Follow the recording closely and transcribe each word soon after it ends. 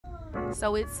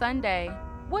So it's Sunday.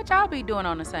 What y'all be doing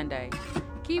on a Sunday?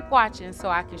 Keep watching so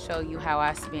I can show you how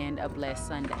I spend a blessed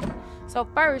Sunday. So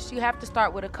first, you have to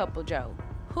start with a cup of Joe.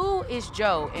 Who is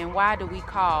Joe and why do we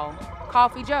call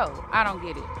Coffee Joe? I don't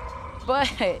get it.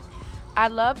 But I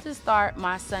love to start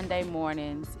my Sunday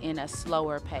mornings in a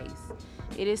slower pace.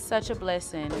 It is such a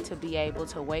blessing to be able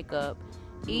to wake up,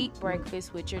 eat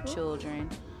breakfast with your children,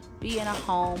 be in a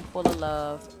home full of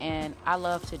love, and I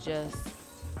love to just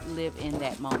live in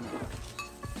that moment.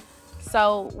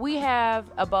 So we have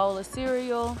a bowl of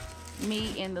cereal,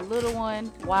 me and the little one,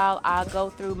 while I go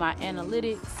through my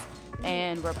analytics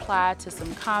and reply to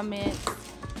some comments.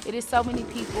 It is so many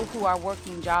people who are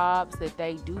working jobs that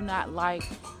they do not like.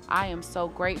 I am so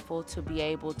grateful to be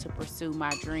able to pursue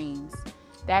my dreams.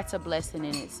 That's a blessing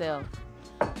in itself.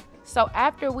 So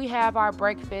after we have our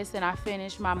breakfast and I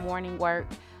finish my morning work,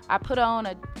 I put on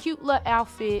a cute little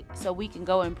outfit so we can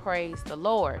go and praise the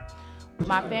Lord.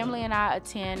 My family and I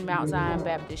attend Mount Zion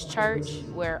Baptist Church,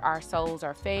 where our souls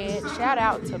are fed. Shout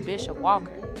out to Bishop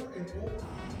Walker.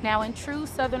 Now, in true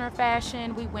Southerner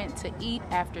fashion, we went to eat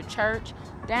after church.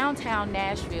 Downtown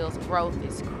Nashville's growth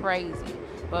is crazy,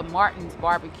 but Martin's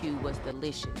barbecue was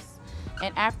delicious.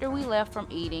 And after we left from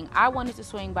eating, I wanted to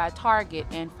swing by Target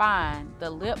and find the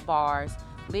Lip Bar's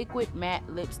liquid matte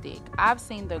lipstick. I've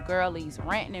seen the girlies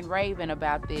ranting and raving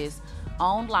about this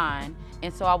online,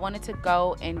 and so I wanted to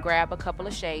go and grab a couple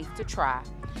of shades to try.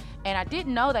 And I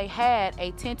didn't know they had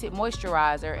a tinted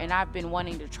moisturizer, and I've been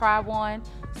wanting to try one,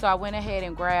 so I went ahead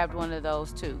and grabbed one of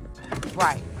those too.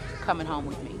 Right, coming home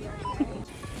with me.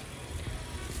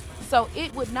 So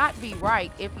it would not be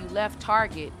right if you left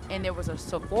Target and there was a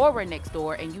Sephora next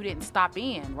door and you didn't stop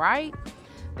in, right?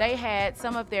 They had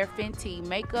some of their Fenty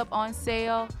makeup on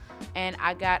sale, and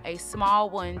I got a small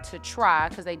one to try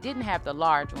because they didn't have the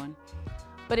large one,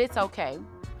 but it's okay.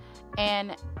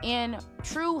 And in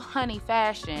true honey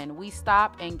fashion, we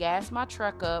stop and gas my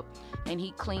truck up, and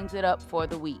he cleans it up for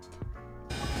the week.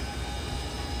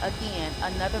 Again,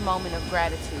 another moment of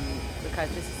gratitude,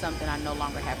 because this is something I no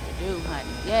longer have to do, honey.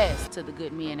 Yes, to the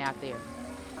good men out there.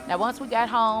 Now, once we got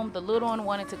home, the little one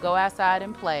wanted to go outside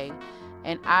and play,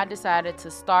 and I decided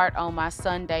to start on my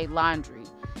Sunday laundry.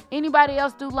 Anybody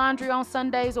else do laundry on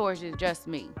Sundays, or is it just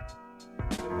me?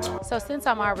 So since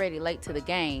I'm already late to the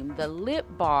game, the Lip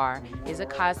Bar is a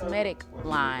cosmetic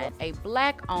line, a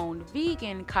black-owned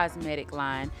vegan cosmetic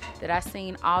line that I've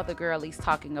seen all the girlies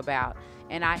talking about,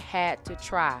 and I had to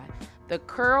try. The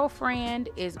Curl Friend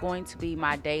is going to be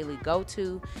my daily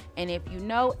go-to, and if you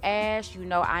know Ash, you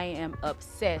know I am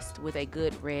obsessed with a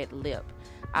good red lip.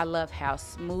 I love how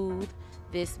smooth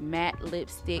this matte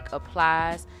lipstick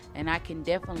applies, and I can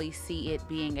definitely see it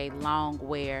being a long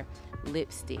wear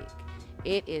lipstick.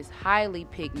 It is highly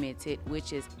pigmented,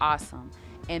 which is awesome.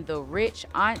 And the Rich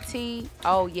Auntie,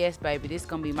 oh yes baby, this is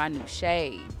gonna be my new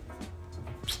shade.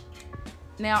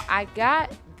 Now I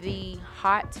got the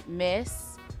Hot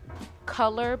Mess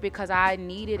color because I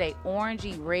needed a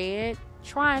orangey red,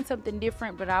 trying something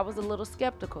different, but I was a little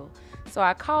skeptical. So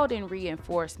I called in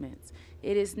reinforcements.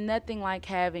 It is nothing like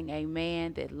having a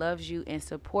man that loves you and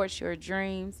supports your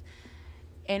dreams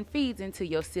and feeds into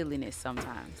your silliness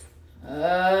sometimes.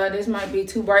 This might be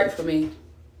too bright for me.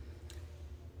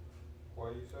 Why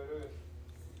you say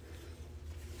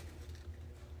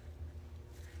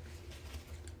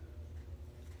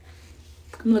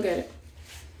that? Come look at it.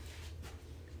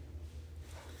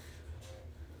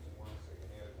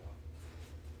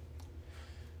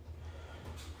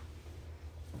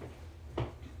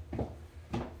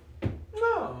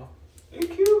 No,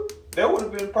 it's cute. That would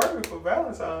have been perfect for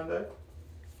Valentine's Day.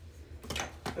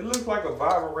 It looks like a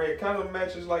vibrant red. Kind of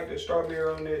matches like the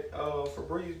strawberry on that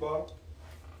Febreze bottle.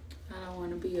 I don't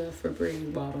want to be a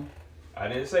Febreze bottle. I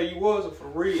didn't say you was a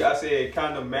Febreze. I said it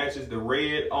kind of matches the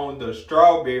red on the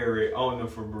strawberry on the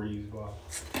Febreze bottle.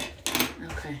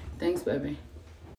 Okay, thanks, baby.